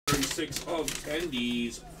6 of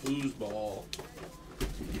Tendies foosball.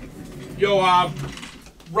 Yo,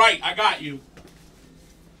 right, I got you.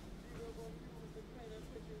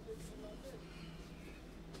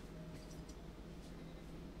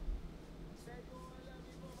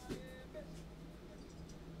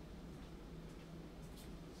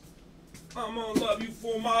 I'm gonna love you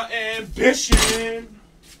for my ambition.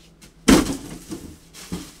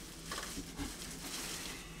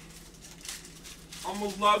 I'm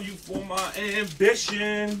gonna love you for my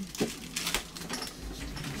ambition.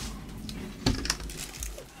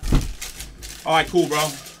 All right, cool, bro.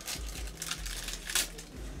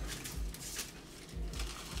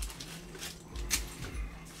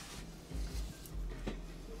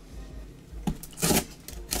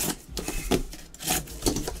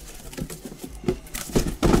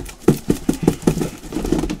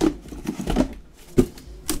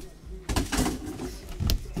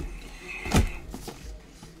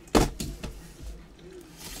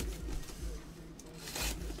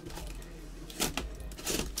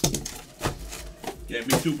 Yeah,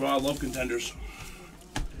 me too, bro. I love Contenders.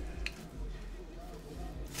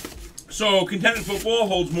 So, Contenders football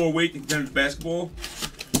holds more weight than Contenders basketball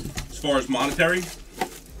as far as monetary.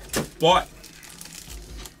 But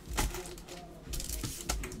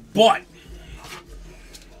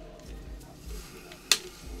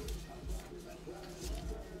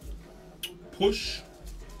push.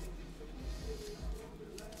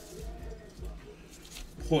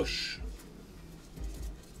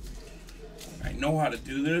 I know how to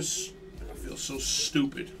do this. I feel so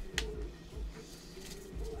stupid.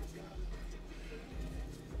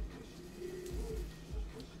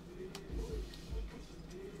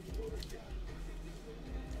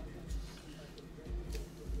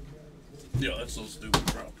 Yo, that's so stupid,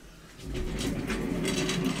 bro.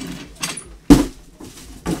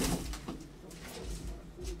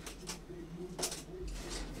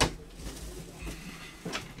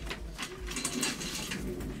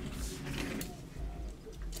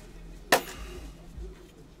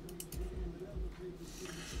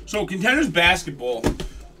 So, Contenders basketball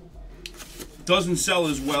doesn't sell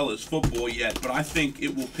as well as football yet, but I think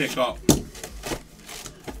it will pick up.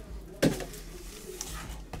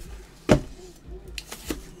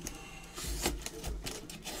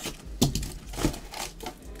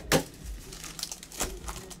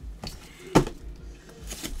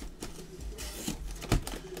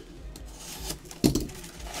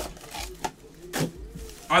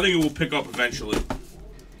 I think it will pick up eventually.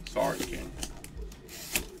 Sorry, King.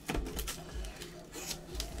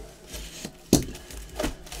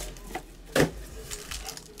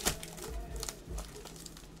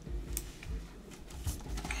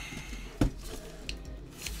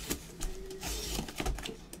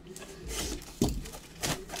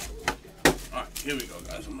 Here we go,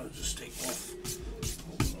 guys. I'm going to just take off.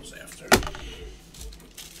 Open those after.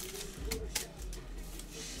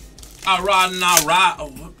 Alright.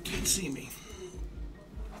 Oh, look, can't see me.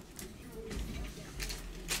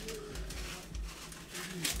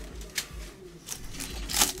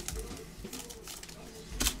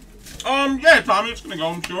 Yeah, Tommy, it's going to go,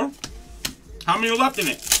 I'm sure. How many are left in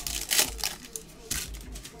it?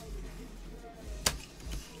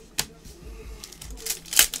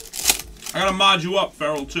 I gotta mod you up,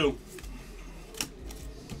 Farrell, too.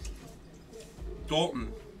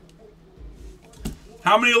 Dalton.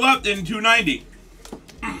 How many are left in 290?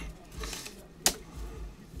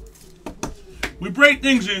 We break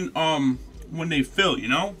things in when they fill, you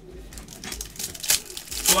know?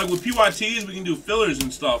 So like with PYTs, we can do fillers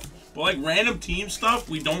and stuff. But like random team stuff,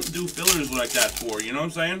 we don't do fillers like that for, you know what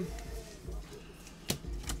I'm saying?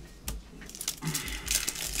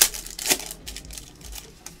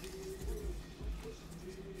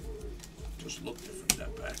 Look different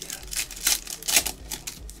that back.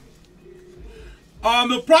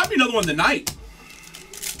 There'll probably be another one tonight.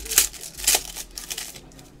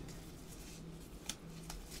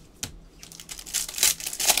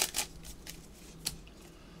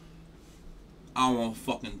 I don't want to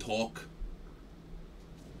fucking talk.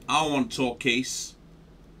 I don't want to talk, Case.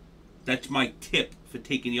 That's my tip for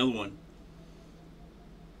taking the other one.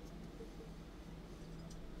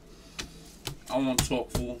 I don't want to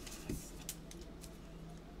talk, fool.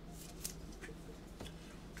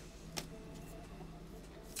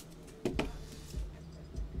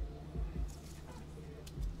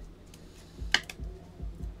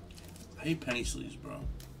 I hate penny sleeves, bro.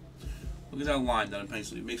 Look at that line down in penny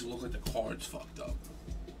sleeve. It makes it look like the card's fucked up.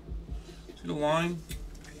 See the line?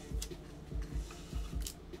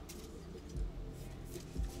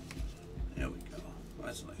 There we go.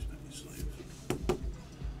 That's a nice penny sleeve.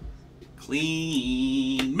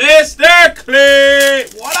 Clean. Missed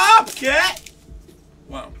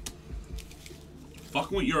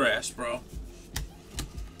with your ass, bro?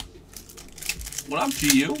 What up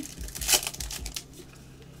to you?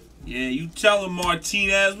 Yeah, you tell him,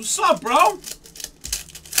 Martinez. What's up, bro?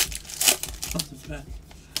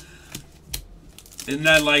 Isn't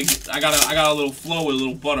that like I got a little flow with a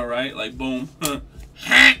little butter, right? Like boom.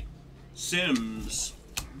 Sims.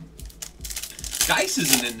 Geis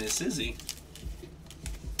isn't in this, is he?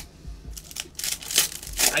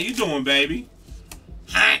 How you doing, baby?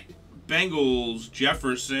 Bengals,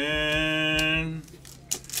 Jefferson.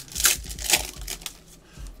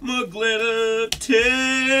 McGlitter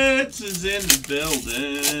Tits is in the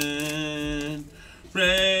building.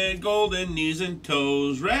 Red, golden, knees and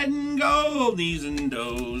toes. Red and gold, knees and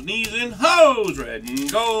toes. Knees and hoes, red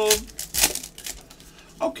and gold.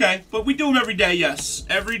 Okay, but we do them every day, yes.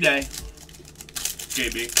 Every day.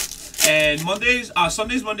 KB. And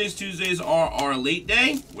Sundays, Mondays, Tuesdays are our late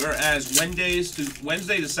day. Whereas Wednesday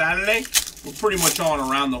to Saturday, we're pretty much on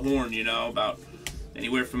around the horn, you know, about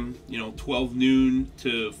anywhere from, 12 noon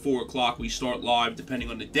to 4 o'clock. We start live depending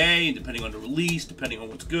on the day, depending on the release, depending on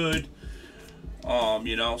what's good.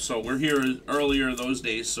 So we're here earlier those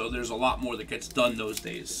days, so there's a lot more that gets done those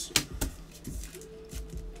days.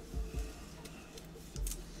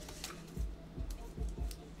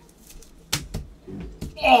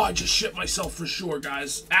 Oh, I just shit myself for sure,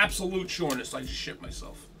 guys. Absolute sureness, I just shit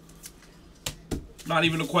myself. Not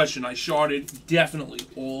even a question. I sharded definitely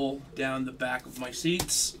all down the back of my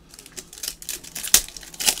seats.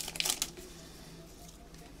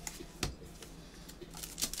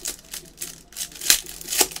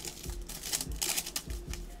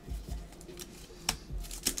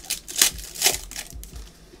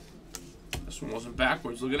 This one wasn't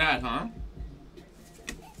backwards. Look at that, huh?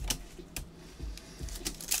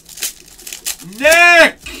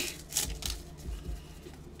 Nick!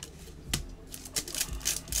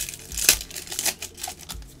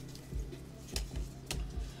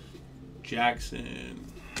 Jackson.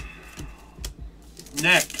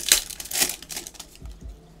 Nick.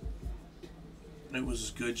 It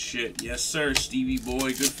was good shit. Yes, sir, Stevie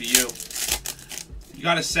boy. Good for you. You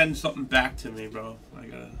gotta send something back to me, bro. I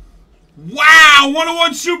gotta... Wow!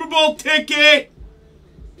 101 Super Bowl ticket!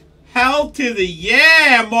 Hell to the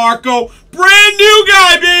yeah, Marco. Brand new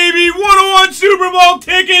guy, baby. 101 Super Bowl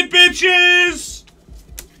ticket, bitches.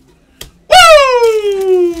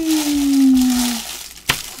 Woo!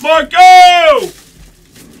 Marco!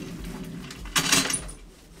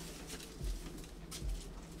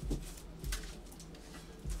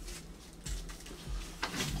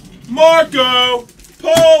 Marco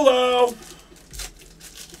Polo.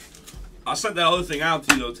 I sent that other thing out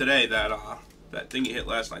to you though today. That thing you hit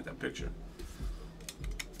last night, that picture.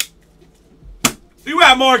 You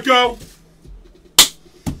at, Marco?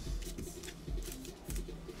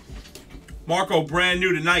 Marco, brand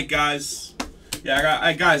new tonight, guys.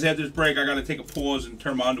 Yeah, guys, after this break, I gotta take a pause and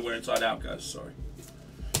turn my underwear inside out, guys. Sorry.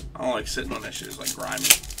 I don't like sitting on that shit. It's like grimy.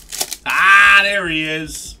 Ah, there he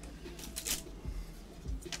is.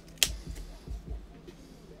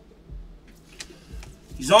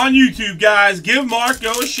 He's on YouTube, guys. Give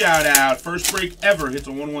Marco a shout out. First break ever hits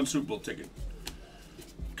a 1-1 Super Bowl ticket.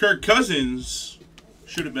 Kirk Cousins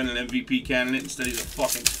should have been an MVP candidate. Instead, he's a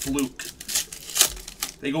fucking fluke.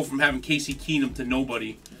 They go from having Casey Keenum to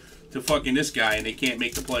nobody to fucking this guy, and they can't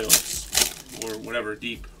make the playoffs or whatever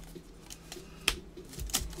deep.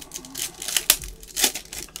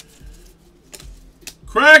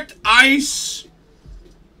 Cracked ice.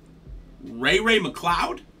 Ray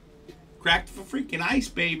McLeod. Cracked for freaking ice,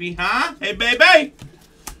 baby, huh? Hey, baby!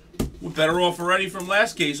 We're better off already from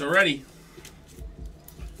last case already.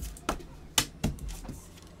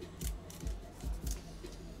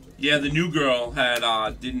 Yeah, the new girl had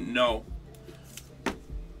didn't know,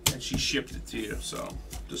 and she shipped it to you. So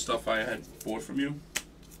the stuff I had bought from you,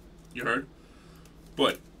 you heard.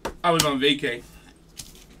 But I was on vacay,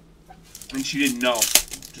 and she didn't know.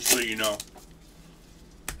 Just so you know.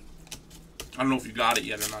 I don't know if you got it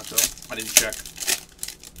yet or not, though. I didn't check.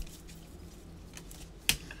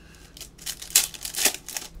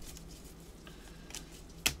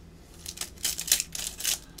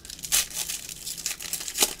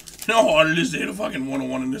 You know how hard it is to hit a fucking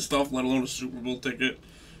 101 in this stuff, let alone a Super Bowl ticket?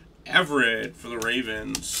 Everett for the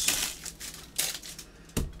Ravens.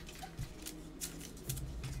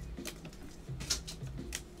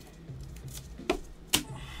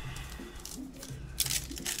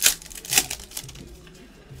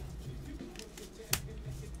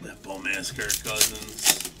 Kirk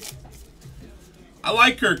Cousins. I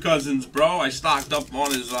like Kirk Cousins, bro. I stocked up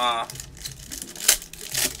on his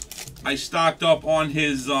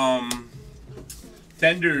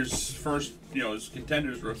Contenders you know, his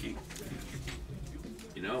Contenders rookie.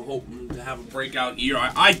 You know, hoping to have a breakout year.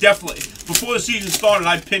 I definitely, before the season started,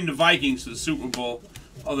 I pinned the Vikings to the Super Bowl.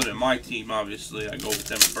 Other than my team, obviously. I go with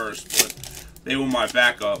them first, but they were my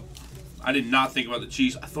backup. I did not think about the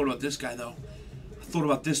Chiefs. I thought about this guy, though. I thought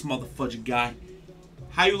about this motherfudging guy.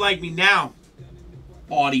 How you like me now,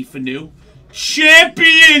 Audie Fanu?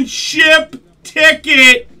 Championship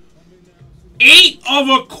ticket! 8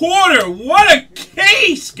 1/4. What a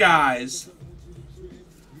case, guys!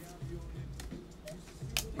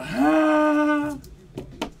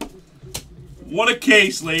 What a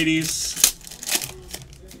case, ladies.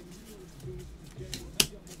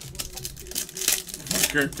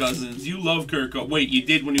 Kirk Cousins. You love Kirk Cousins. Wait, you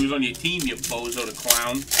did when he was on your team, you bozo the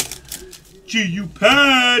clown. G.U.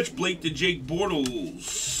 Patch. Blake to Jake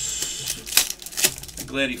Bortles. I'm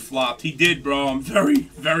glad he flopped. He did, bro. I'm very,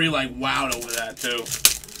 very, like, wowed over that, too.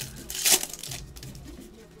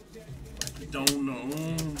 Don't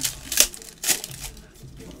know.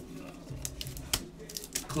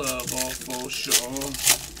 Club off for sure.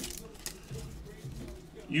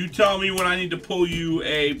 You tell me when I need to pull you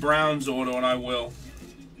a Browns auto, and I will.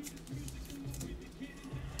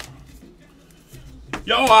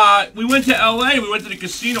 Yo, we went to LA. We went to the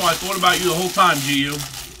casino. I thought about you the whole time, GU.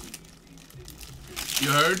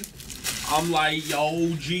 You heard? I'm like,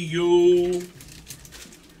 yo, GU.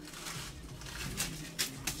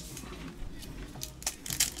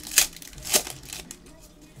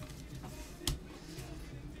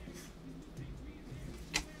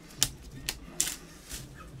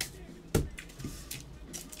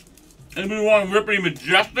 Anybody want to Rippity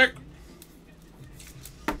Majestic?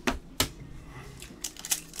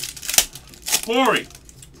 Corey.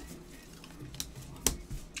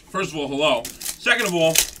 First of all, hello. Second of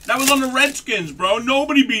all, that was on the Redskins, bro.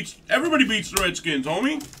 Everybody beats the Redskins,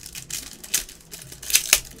 homie.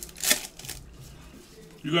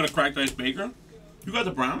 You got a cracked ice Baker? You got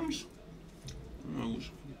the Browns? Oh,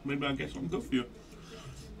 maybe I get something good for you.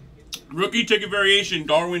 Rookie ticket variation,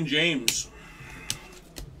 Darwin James.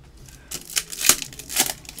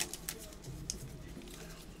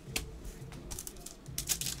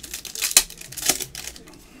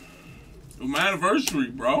 My anniversary,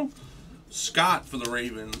 bro. Scott for the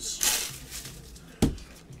Ravens.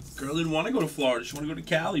 Girl didn't want to go to Florida. She wanted to go to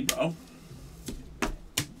Cali, bro.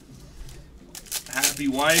 Happy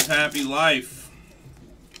wife, happy life.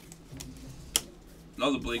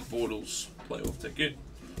 Another Blake Bortles playoff ticket.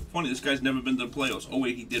 Funny, this guy's never been to the playoffs. Oh,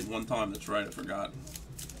 wait, he did one time. That's right. I forgot.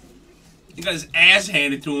 He got his ass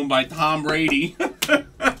handed to him by Tom Brady.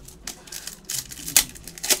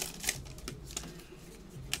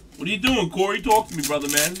 What are you doing, Corey? Talk to me, brother,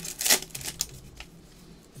 man.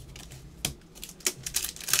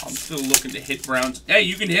 I'm still looking to hit Browns. Hey,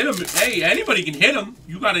 you can hit them. Hey, anybody can hit them.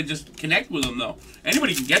 You got to just connect with them, though.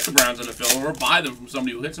 Anybody can get the Browns in the filler or buy them from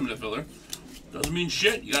somebody who hits them in the filler. Doesn't mean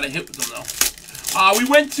shit. You got to hit with them, though. We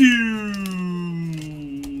went to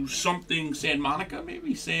something, San Monica,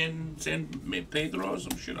 maybe? San Pedro or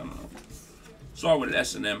some shit. I don't know. Saw it with an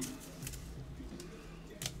S&M.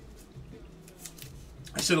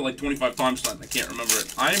 I said it like 25 times tonight. I can't remember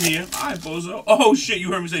it. I am here. Hi, bozo. Oh, shit.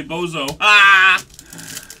 You heard me say bozo. Ah!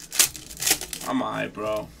 I'm alright,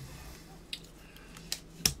 bro.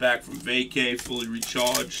 Back from vacay, fully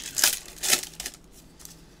recharged.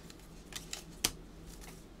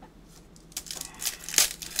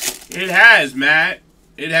 It has, Matt.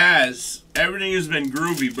 It has. Everything has been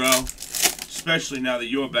groovy, bro. Especially now that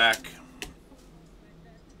you're back.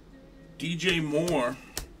 DJ Moore.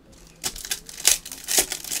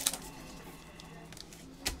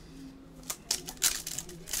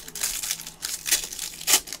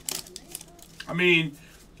 I mean,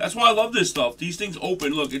 that's why I love this stuff. These things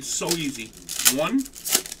open. Look, it's so easy. 1,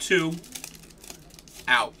 2,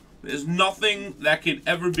 out. There's nothing that could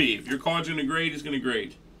ever be. If your card's going to grade, it's going to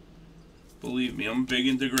grade. Believe me, I'm big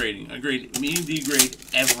into grading. I grade, me and D grade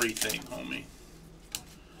everything, homie.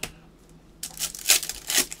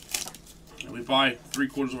 And we buy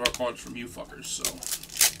 3/4 of our cards from you fuckers, so.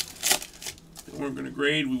 If they weren't going to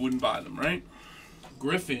grade, we wouldn't buy them, right?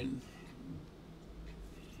 Griffin.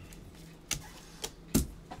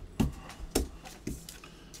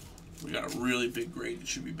 We got a really big grade that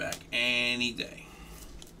should be back any day.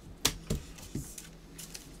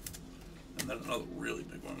 And then another really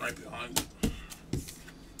big one right behind it.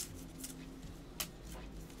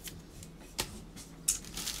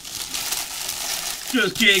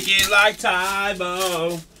 Just kick it like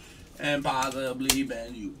Tybo and possibly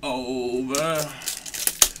bend you over.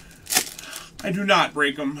 I do not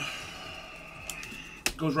break them.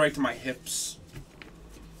 It goes right to my hips.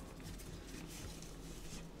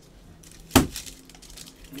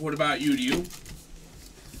 What about you? Do you?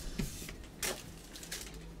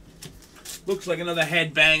 Looks like another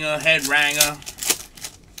head banger, head ranger.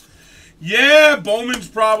 Yeah, Bowman's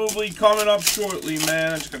probably coming up shortly,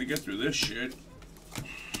 man. I just gotta get through this shit.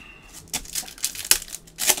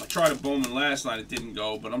 I tried a Bowman last night, it didn't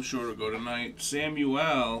go, but I'm sure it'll go tonight.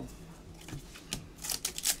 Samuel.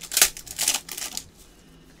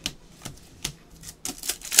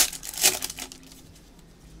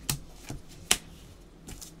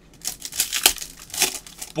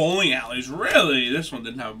 Bowling alleys, really? This one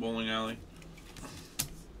didn't have a bowling alley.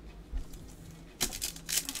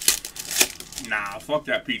 Nah, fuck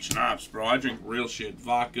that peach schnapps, bro. I drink real shit.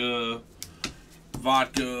 Vodka,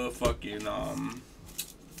 fucking,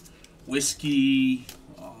 whiskey.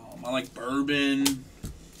 I like bourbon.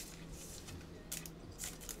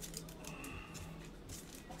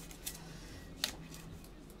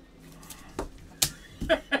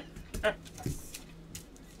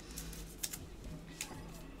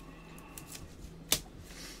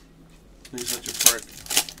 He's such a prick.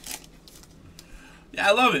 Yeah,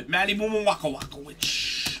 I love it. Matty Boom and Waka Waka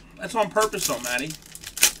Witch. That's on purpose though, Matty.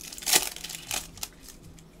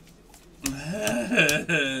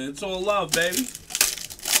 It's all love, baby.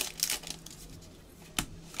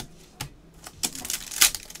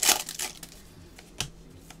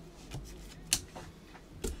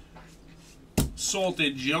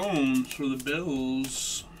 Salted Jones for the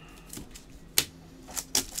Bills.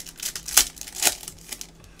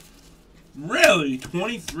 Really?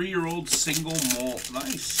 23-year-old single malt.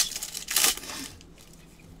 Nice.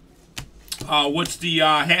 What's the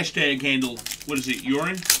hashtag handle? What is it?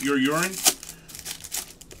 Urine? Your urine?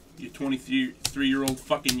 Your 23-year-old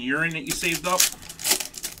fucking urine that you saved up?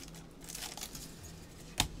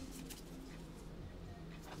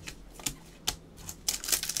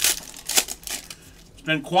 It's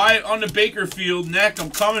been quiet on the Bakerfield neck. I'm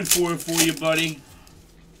coming for it for you, buddy.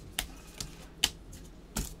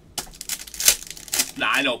 Nah,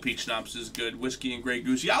 I know peach schnapps is good. Whiskey and Grey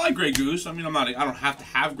Goose. Yeah, I like Grey Goose. I mean, I don't have to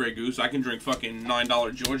have Grey Goose. I can drink fucking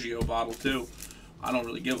 $9 Giorgio bottle too. I don't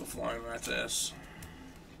really give a flying rat's ass.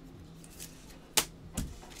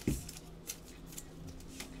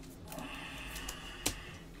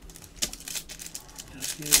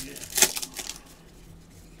 Yeah.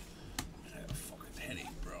 I have a fucking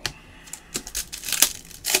headache, bro.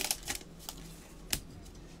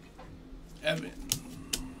 Evan.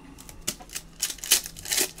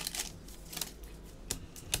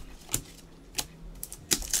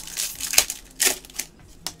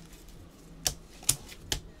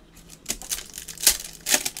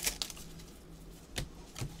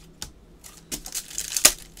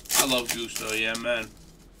 I love Goose though, yeah, man.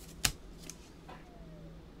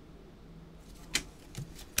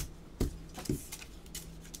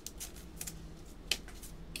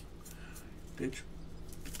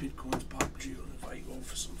 Bitcoins pop Geo if I go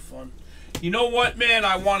for some fun. You know what, man?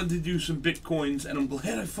 I wanted to do some Bitcoins, and I'm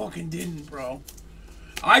glad I fucking didn't, bro.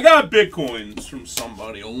 I got Bitcoins from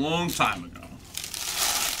somebody a long time ago.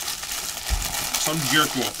 Some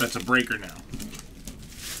jerk-off that's a breaker now.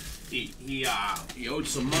 He owed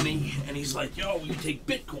some money, and he's like, yo, we take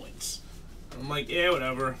Bitcoins. I'm like, yeah,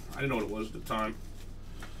 whatever. I didn't know what it was at the time.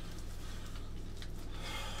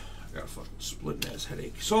 I got a fucking splitting ass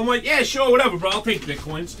headache. So I'm like, yeah, sure, whatever, bro. I'll take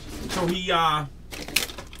Bitcoins. So he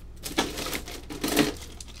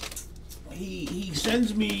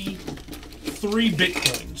sends me 3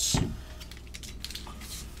 Bitcoins.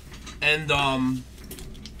 And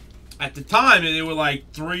at the time they were like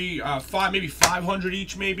 5, maybe 500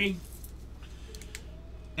 each, maybe.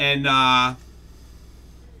 And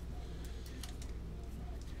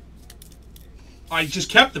I just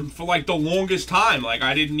kept them for like the longest time. Like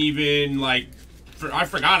I didn't even like, I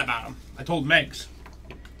forgot about them. I told Megs.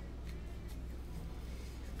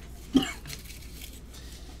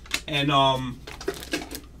 And I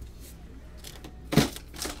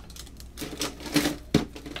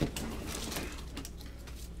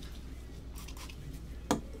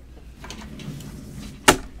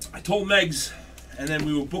told Megs, and then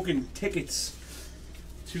we were booking tickets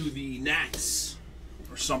to the Nats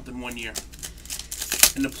or something one year.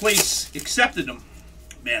 And the place accepted them.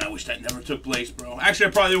 Man, I wish that never took place, bro. Actually,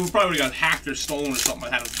 we probably would have got hacked or stolen or something.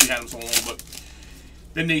 We had them so long, but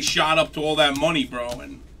then they shot up to all that money, bro.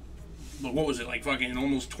 And what was it, like fucking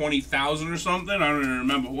almost 20,000 or something? I don't even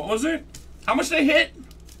remember. What was it? How much they hit?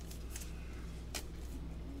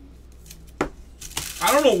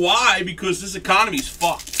 I don't know why, because this economy's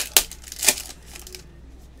fucked.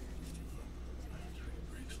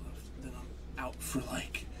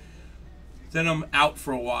 Then I'm out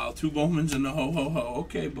for a while. 2 Bowmans and a ho ho ho.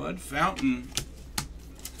 Okay, bud. Fountain.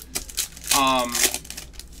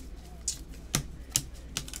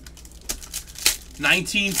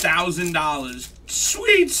 $19,000.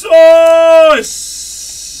 Sweet sauce!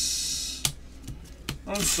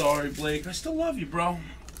 I'm sorry, Blake. I still love you, bro.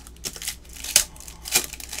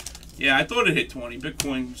 Yeah, I thought it hit 20.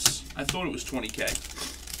 Bitcoin's, I thought it was 20K.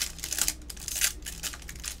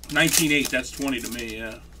 19.8, that's 20 to me,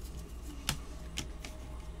 yeah.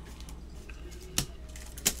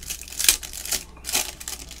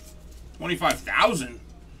 $25,000?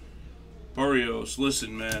 Barrios,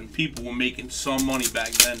 listen, man. People were making some money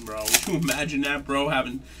back then, bro. Would you imagine that, bro?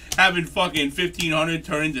 Having fucking 1,500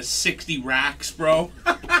 turn into 60 racks, bro.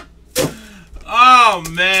 Oh,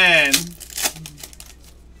 man.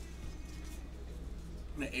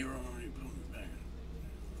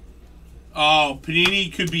 Oh,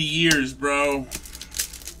 Panini could be years, bro.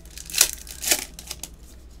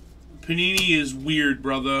 Panini is weird,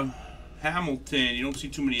 brother. Hamilton, you don't see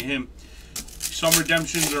too many of him. Some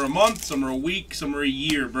redemptions are a month, some are a week, some are a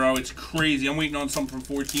year, bro. It's crazy. I'm waiting on something from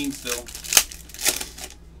 14 still.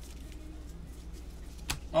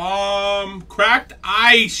 Cracked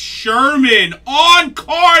Ice Sherman on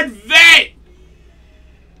card vet.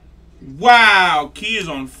 Wow, Key is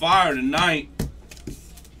on fire tonight.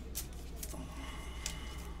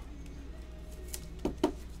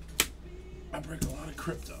 I break a lot of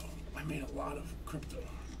crypto. I made a lot of crypto.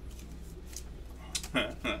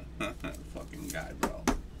 Fucking guy, bro.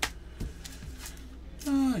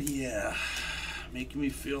 Oh, yeah. Making me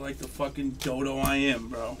feel like the fucking dodo I am,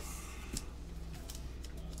 bro.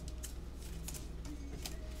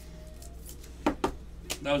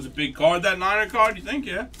 That was a big card, that Niner card, you think?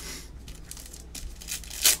 Yeah.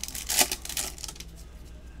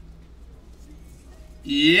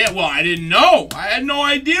 Yeah, well, I didn't know. I had no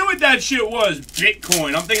idea what that shit was.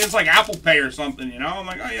 Bitcoin. I'm thinking it's like Apple Pay or something, you know? I'm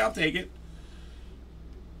like, oh, yeah, I'll take it.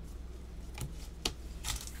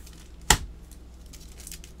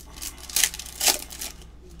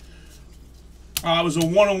 It was a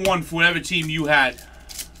 1-on-1 for whatever team you had.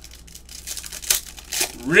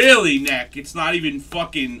 Really, Nick? It's not even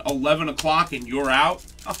fucking 11 o'clock and you're out?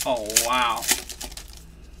 Oh, wow.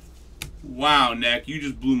 Wow, Nick. You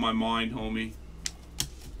just blew my mind, homie.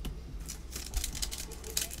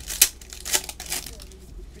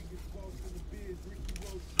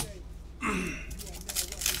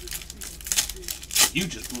 You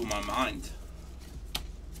just blew my mind.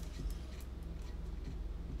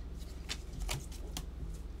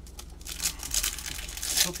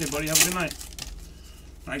 Okay, buddy. Have a good night.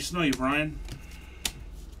 Nice to know you, Brian.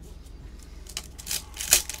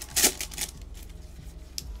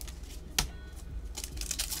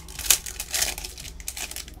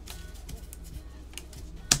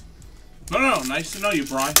 No, nice to know you,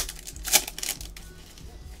 Brian.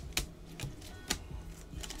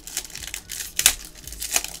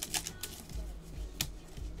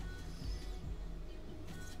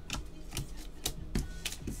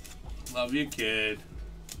 Love you, kid.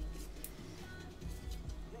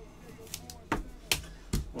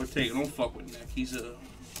 Or take it. Don't fuck with Nick. He's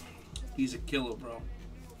a killer, bro.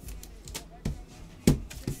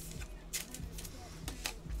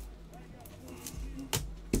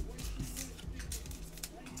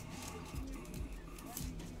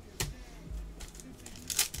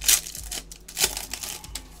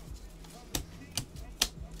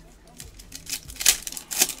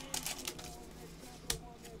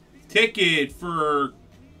 Ticket for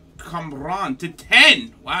Camran to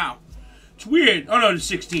 10. Wow. It's weird. Oh, no, to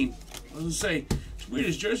 16. I was going to say, it's weird.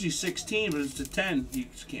 His jersey's 16, but it's to 10. You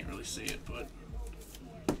just can't really see it, but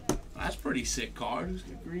that's pretty sick card. Who's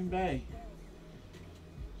got Green Bay?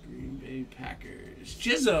 Green Bay Packers.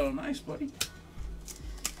 Jizzo. Nice, buddy.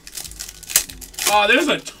 Oh, there's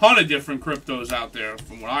a ton of different cryptos out there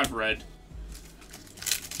from what I've read.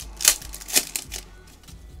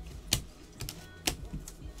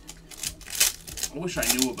 I wish I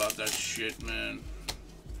knew about that shit, man.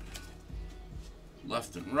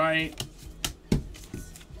 Left and right.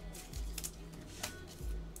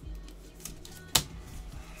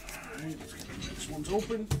 Alright, let's get the next one's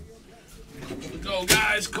open. Couple to go,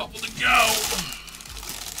 guys. Couple to go.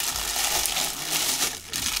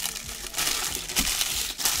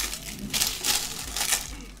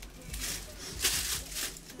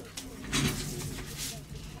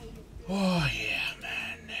 Oh, yeah,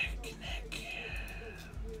 man. Nick.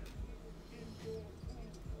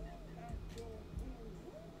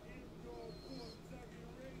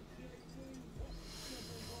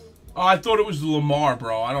 Oh, I thought it was the Lamar,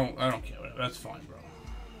 bro. I don't care. That's fine, bro.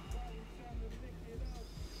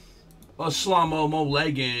 Assalamu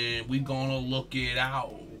alaikum. We gonna look it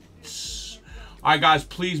out. All right, guys,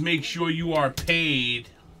 please make sure you are paid.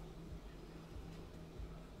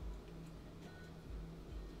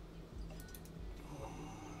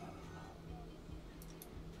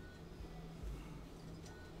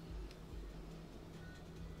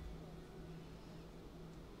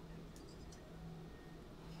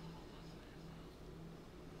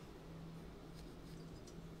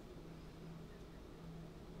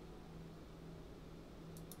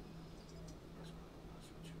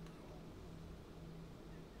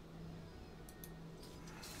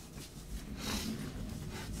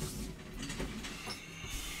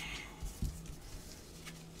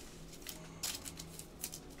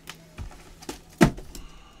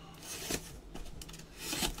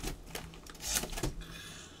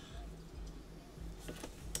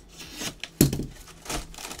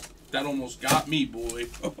 That almost got me, boy.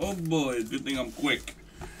 Oh, boy. Good thing I'm quick.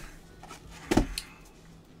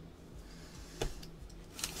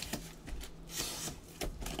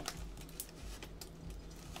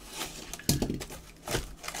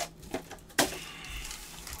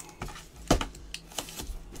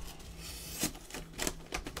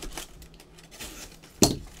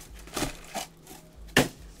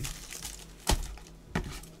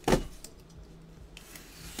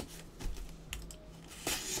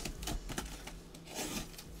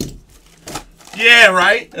 Yeah,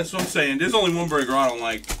 right? That's what I'm saying. There's only one burger I don't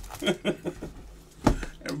like.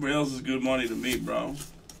 Everybody else is good money to me, bro.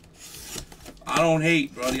 I don't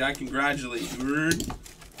hate, buddy. I congratulate you. Heard?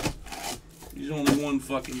 There's only one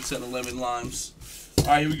fucking set of lemon limes.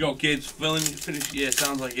 Alright, here we go, kids. Filling, finish. Yeah,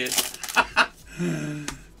 sounds like it.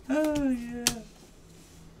 Oh, yeah.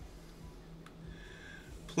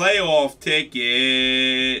 Playoff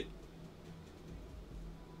ticket.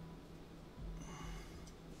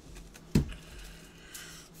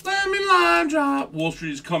 Lemon lime drop. Wall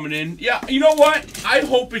Street is coming in. Yeah, you know what? I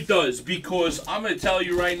hope it does, because I'm going to tell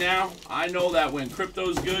you right now, I know that when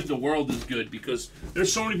crypto's good, the world is good, because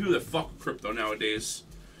there's so many people that fuck with crypto nowadays.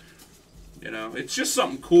 You know, it's just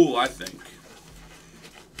something cool, I think.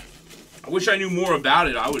 I wish I knew more about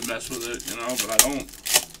it. I would mess with it, you know, but I don't.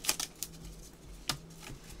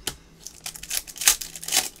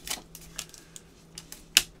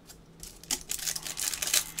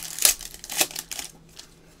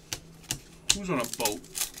 Who's on a boat?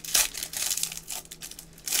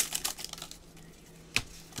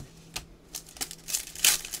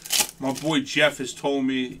 My boy Jeff has told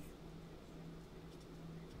me.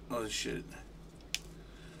 Oh shit.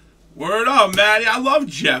 Word up, Maddie. I love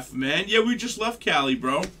Jeff, man. Yeah, we just left Cali,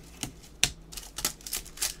 bro.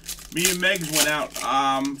 Me and Megs went out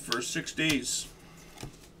for 6 days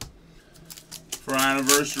for our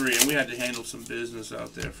anniversary, and we had to handle some business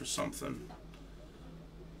out there for something.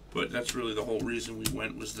 But that's really the whole reason we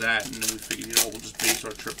went, was that. And then we figured, you know, we'll just base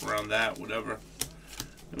our trip around that, whatever.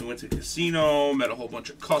 And we went to the casino, met a whole bunch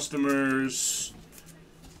of customers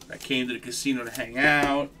that came to the casino to hang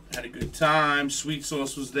out, had a good time. Sweet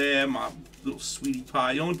Sauce was there, my little sweetie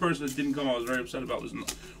pie. The only person that didn't come I was very upset about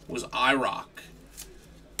was IROC.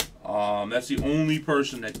 That's the only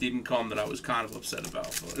person that didn't come that I was kind of upset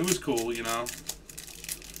about. But it was cool, you know.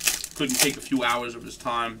 Couldn't take a few hours of his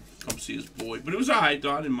time come see his boy, but it was alright,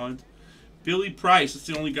 though. I didn't mind. Billy Price, that's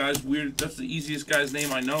the only guy's weird. That's the easiest guy's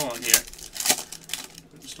name I know on here.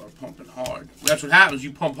 Start pumping hard. That's what happens.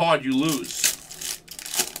 You pump hard, you lose.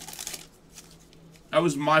 That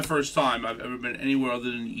was my first time I've ever been anywhere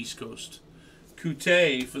other than the East Coast.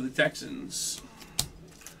 Kute for the Texans.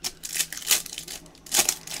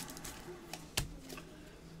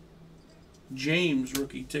 James,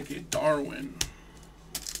 rookie ticket. Darwin.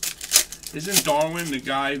 Isn't Darwin the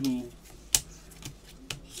guy who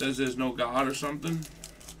says there's no God or something?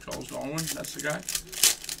 Charles Darwin? That's the guy?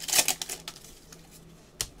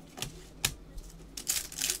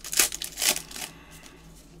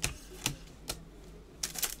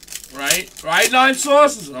 Right? Right, Nine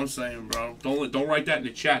Sauces? I'm saying, bro. Don't write that in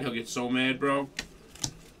the chat. He'll get so mad, bro.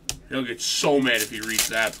 He'll get so mad if he reads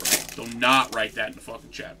that, bro. Do not write that in the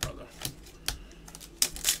fucking chat, brother.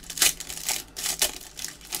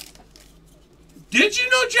 Did you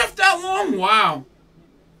know Jeff that long? Wow.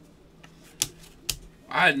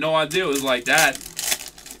 I had no idea it was like that.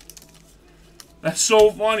 That's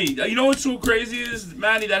so funny. You know what's so crazy is,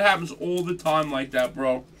 Manny, that happens all the time like that,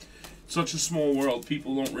 bro. Such a small world.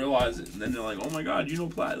 People don't realize it. And then they're like, oh my God, you know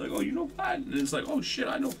Platt. Like, oh, you know Platt. And it's like, oh shit,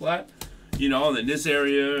 I know Platt. You know, and then this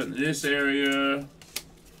area, and this area.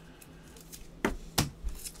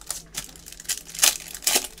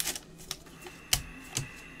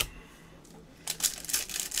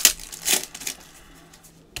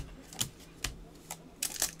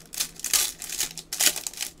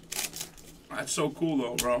 That's so cool,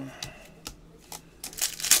 though, bro.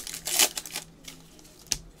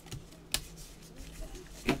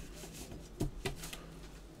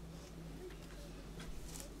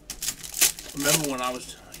 Remember when I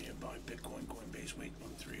was telling you about Bitcoin, Coinbase, wait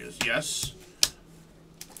 3 years? Yes.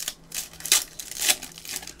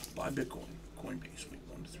 Buy Bitcoin, Coinbase, wait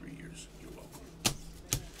 1 to 3 years. You're welcome.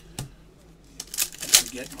 And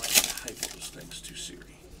forget my hype those things to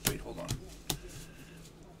Siri. Wait, hold on.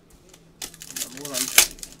 Remember what I'm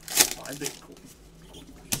telling you. Buy Bitcoin,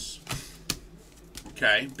 Coinbase.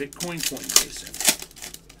 Okay, Bitcoin, Coinbase.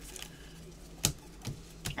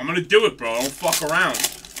 I'm gonna do it, bro. Don't fuck around.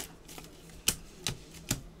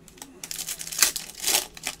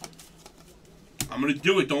 I'm gonna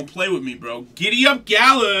do it. Don't play with me, bro. Giddy up,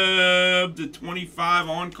 Gallup. The 25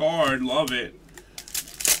 on card. Love it.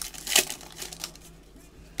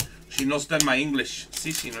 She no study my English.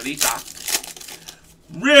 Si, senorita.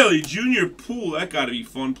 Really? Junior pool. That gotta be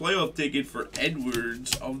fun. Playoff ticket for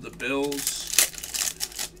Edwards of the Bills.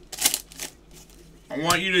 I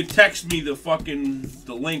want you to text me the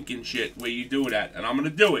link and shit where you do it at, and I'm gonna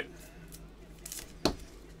do it.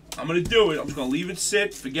 I'm gonna do it. I'm just gonna leave it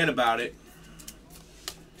sit. Forget about it.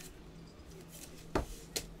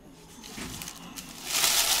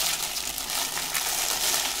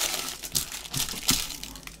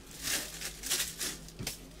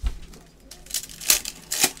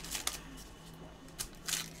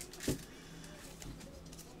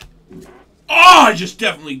 Oh, I just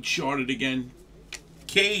definitely charted again.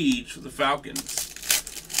 Cage for the Falcons.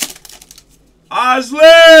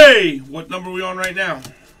 Osley! What number are we on right now?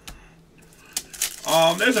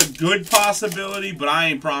 There's a good possibility, but I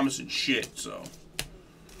ain't promising shit, so.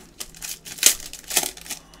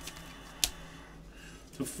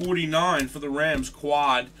 To 49 for the Rams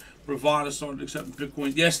quad. Bravada started accepting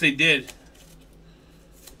Bitcoin. Yes, they did.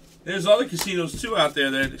 There's other casinos, too, out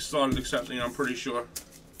there that started accepting, I'm pretty sure.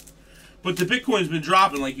 But the Bitcoin's been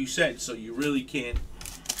dropping, like you said, so you really can't.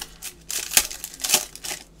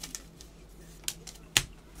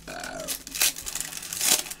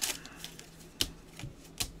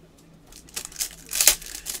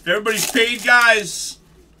 If everybody's paid, guys,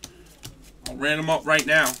 I'll ran them up right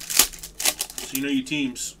now. So you know your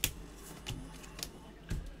teams.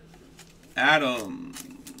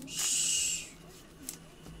 Adams.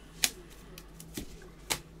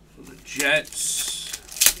 For the Jets.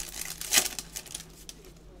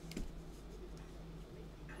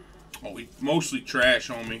 Oh, we mostly trash,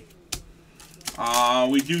 homie.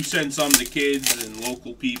 We do send some to kids and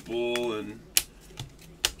local people, and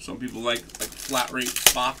some people like flat rate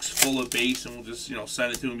box full of base, and we'll just, you know,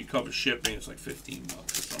 send it to them. You cover shipping. It's like $15 or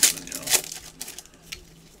something, you know.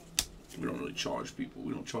 We don't really charge people.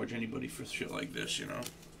 We don't charge anybody for shit like this, you know.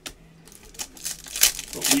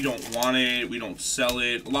 But we don't want it. We don't sell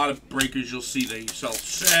it. A lot of breakers you'll see, they sell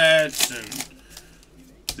sets and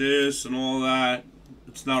this and all that.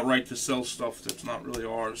 It's not right to sell stuff that's not really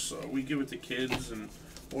ours, so we give it to kids and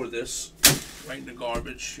or this right in the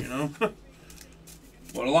garbage, you know.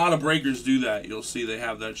 But a lot of breakers do that. You'll see they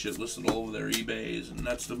have that shit listed all over their eBays, and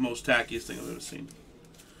that's the most tackiest thing I've ever seen.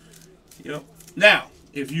 Yep. Now,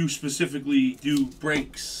 if you specifically do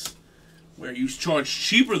breaks where you charge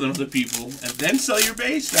cheaper than other people and then sell your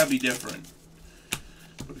base, that'd be different.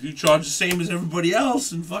 But if you charge the same as everybody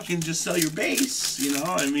else and fucking just sell your base, you know,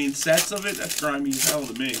 I mean, sets of it, that's grimy as hell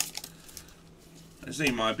to me. This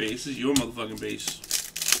ain't my base. This is your motherfucking base.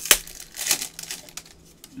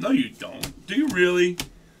 No, you don't. Do you really?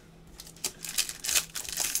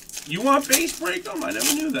 You want base break them? I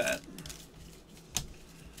never knew that.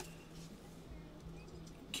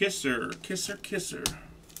 Kisser, kisser, kisser.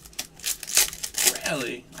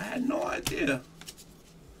 Really? I had no idea.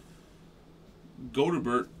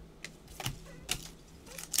 Godebert.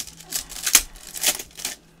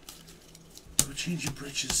 Go change your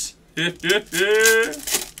britches.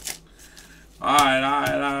 Alright.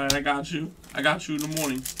 I got you. I got you in the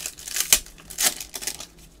morning.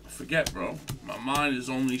 I forget, bro. My mind is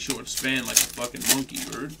only short span like a fucking monkey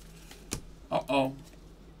bird. Uh-oh.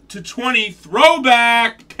 To 20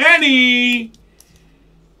 throwback Penny.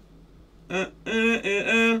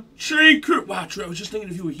 Tree Crew. Wow, Trey, I was just thinking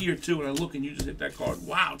if you were here too, and I look and you just hit that card.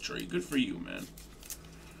 Wow, Trey, good for you, man.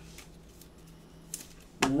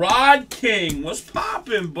 Rod King, what's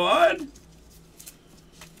poppin', bud?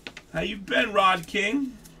 How you been, Rod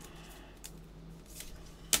King?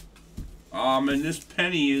 And this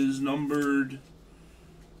penny is numbered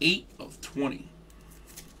 8 of 20.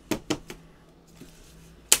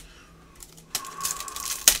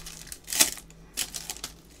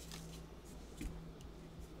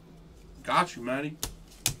 Got you, Matty.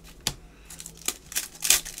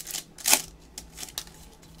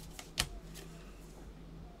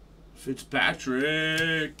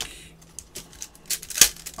 Fitzpatrick.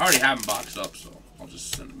 I already have them boxed up, so I'll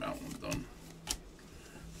just send them out when I'm done.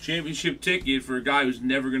 Championship ticket for a guy who's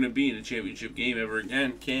never going to be in a championship game ever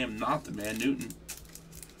again. Cam, not the man, Newton.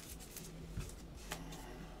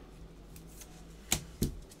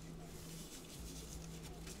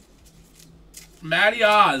 Matty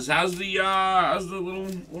Oz, how's the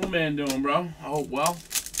little man doing, bro? I hope well.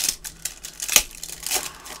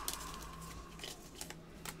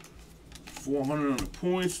 $400 on the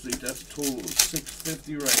points. I think that's a total of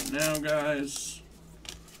 $650 right now, guys.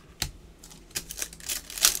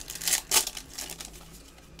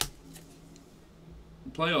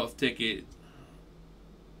 Playoff ticket,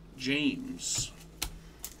 James.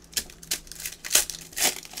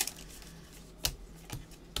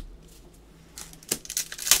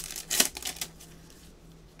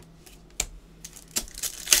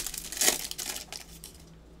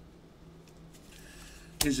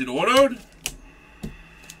 Is it autoed?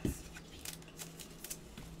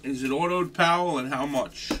 Is it autoed, Powell, and how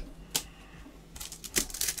much?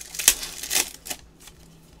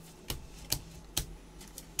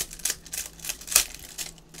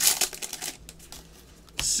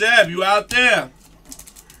 Seb, you out there?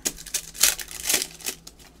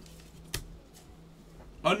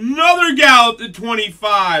 Another Gallup at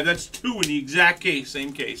 25. That's 2 in the exact case.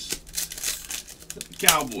 Same case. The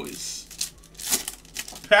Cowboys.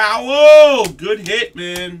 Powell! Good hit,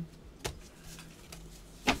 man.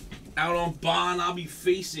 Out on bond, I'll be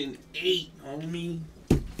facing 8, homie.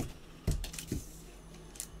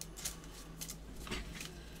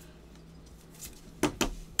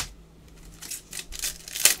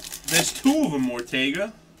 There's 2 of them,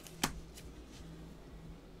 Ortega.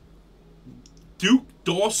 Duke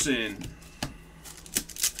Dawson.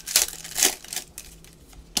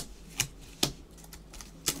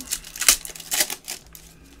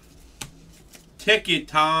 Ticket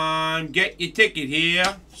time. Get your ticket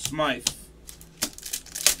here. Smythe.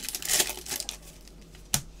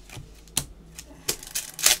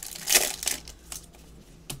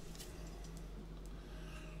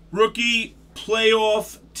 Rookie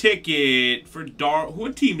playoff ticket for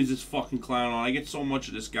what team is this fucking clown on? I get so much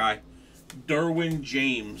of this guy. Derwin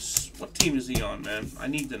James. What team is he on, man? I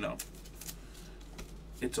need to know.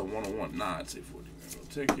 It's a 101. Nah, it's a 40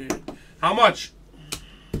 ticket. How much?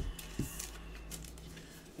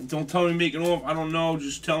 And don't tell me make it off. I don't know.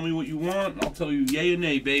 Just tell me what you want. I'll tell you yay or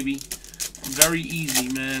nay, baby. I'm very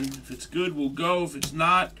easy, man. If it's good, we'll go. If it's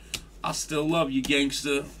not, I still love you,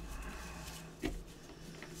 gangster.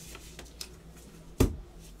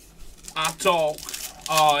 I talk.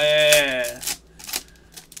 Oh, yeah.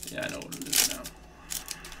 Yeah, I know what it is now.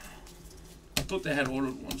 I thought they had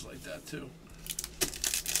ordered ones like that, too.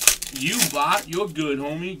 You, bot. You're good,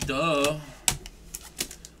 homie. Duh.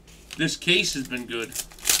 This case has been good.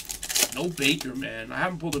 No Baker, man. I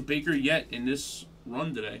haven't pulled a Baker yet in this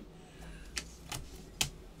run today.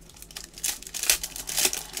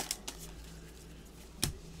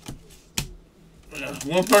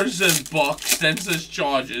 One person says Bucks, then says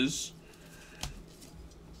Chargers.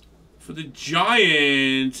 For the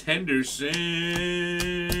Giants, Henderson.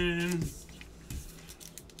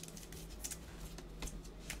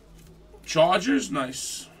 Chargers,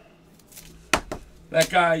 nice. That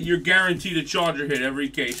guy, you're guaranteed a Charger hit every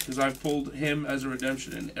case because I've pulled him as a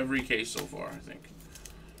redemption in every case so far, I think.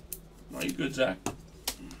 Are you good, Zach? At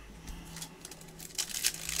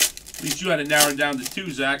least you had it narrowed down to 2,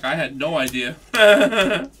 Zach. I had no idea.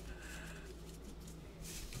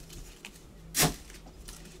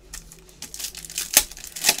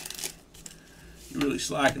 You're really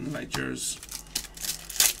slacking tonight, Jers.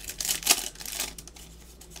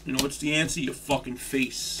 You know what's the answer? Your fucking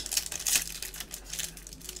face.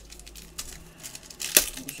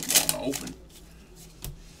 Open.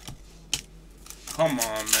 Come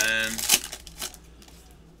on, man.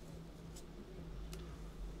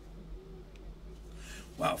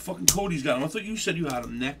 Wow, fucking Cody's got him. I thought you said you had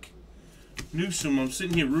him, Neck. Newsom, I'm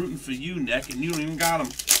sitting here rooting for you, Neck, and you don't even got him.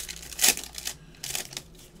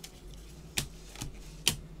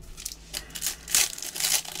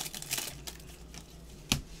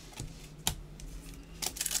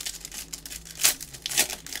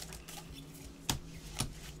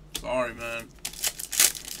 Sorry, man.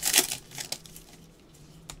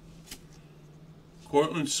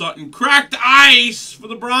 Cortland Sutton cracked ice for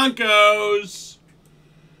the Broncos.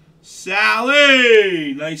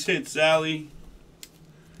 Sally! Nice hit, Sally.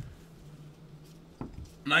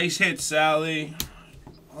 Nice hit, Sally.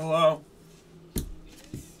 Hello.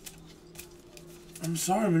 I'm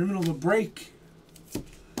sorry, I'm in the middle of a break.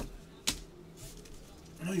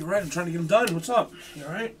 No, you're right. I'm trying to get them done. What's up? You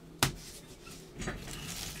alright?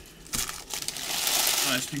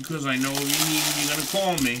 That's because I know you're going to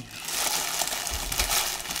call me.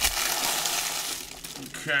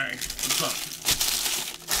 Okay, what's up?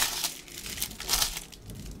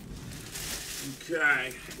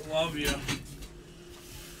 Okay, love you.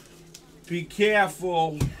 Be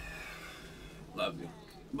careful. Love you.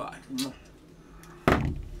 Bye.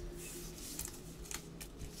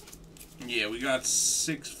 Yeah, we got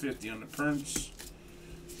 650 on the perms.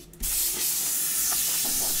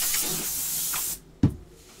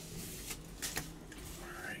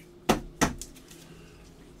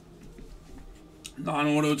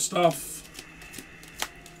 Non-autoed stuff.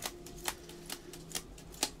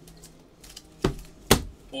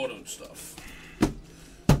 Autoed stuff.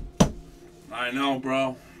 I know,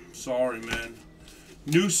 bro. Sorry, man.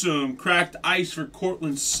 Newsom, cracked ice for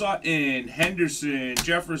Cortland Sutton. Henderson,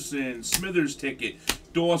 Jefferson, Smithers ticket.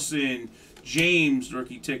 Dawson, James,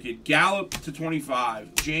 rookie ticket. Gallup to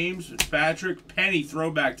 25. James, Fitzpatrick, Penny,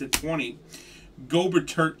 throwback to 20.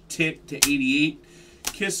 Gobert tip to 88.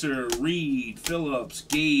 Kisser, Reed, Phillips,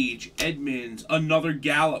 Gage, Edmonds, another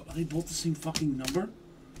Gallup. Are they both the same fucking number?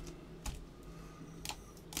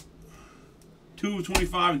 2 of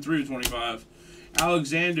 25 and 3 of 25.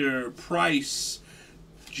 Alexander, Price,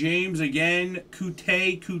 James again,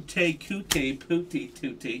 Kute,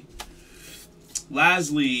 Putti.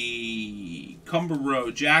 Lasley,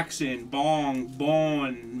 Cumbero, Jackson, Bong,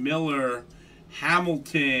 Bond, Miller,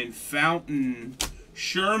 Hamilton, Fountain,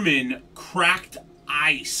 Sherman, cracked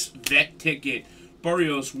ice, vet ticket,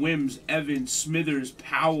 Barrios, Wims, Evans, Smithers,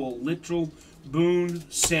 Powell, Littrell, Boone,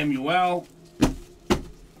 Samuel.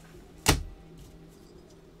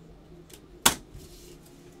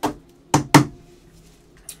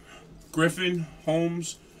 Griffin,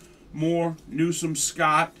 Holmes, Moore, Newsom,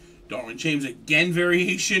 Scott, Darwin James again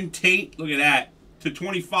variation, Tate, look at that, to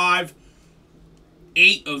 25,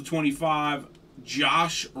 8 of 25,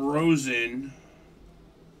 Josh Rosen,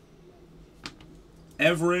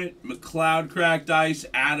 Everett, McLeod, cracked ice,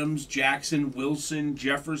 Adams, Jackson, Wilson,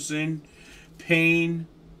 Jefferson, Payne,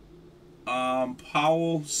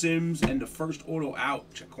 Powell, Sims, and the first auto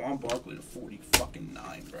out, Jaquan Barkley to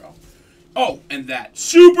 40-9, bro. Oh, and that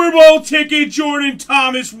Super Bowl ticket, Jordan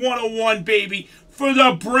Thomas 101, baby, for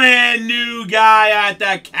the brand new guy at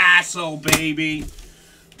the castle, baby.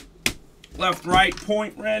 Left, right,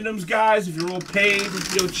 point randoms, guys. If you're all paid,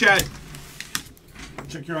 yo, check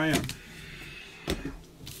your IM.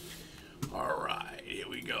 All right, here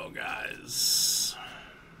we go, guys.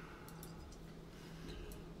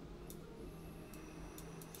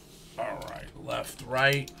 All right, left,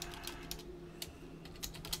 right.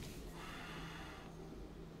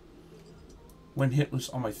 When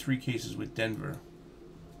hitless on my 3 cases with Denver.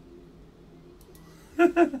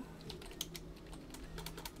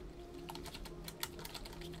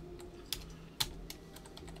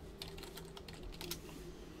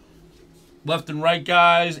 Left and right,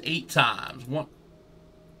 guys, 8 times. 1,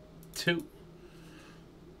 2,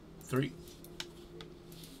 3,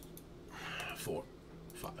 4,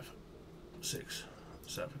 5, 6,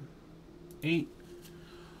 7, 8.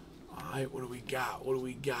 All right, what do we got? What do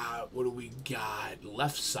we got? What do we got?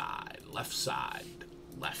 Left side, left side,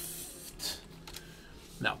 left.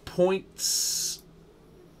 Now, points.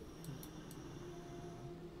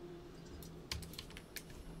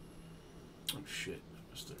 Oh, shit.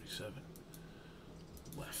 That's 37.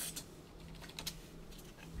 Left.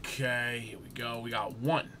 Okay, here we go. We got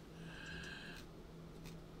 1,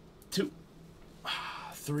 2,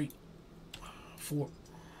 3, 4,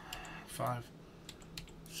 5,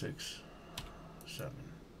 6, 7,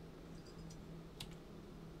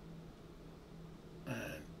 and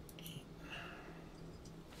 8.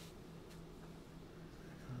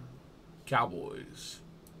 Cowboys.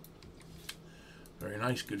 Very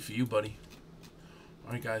nice. Good for you, buddy.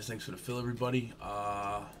 All right, guys. Thanks for the fill, everybody.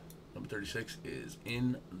 Number 36 is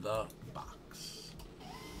in the box.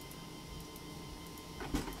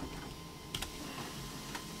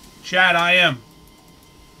 Chad, I am.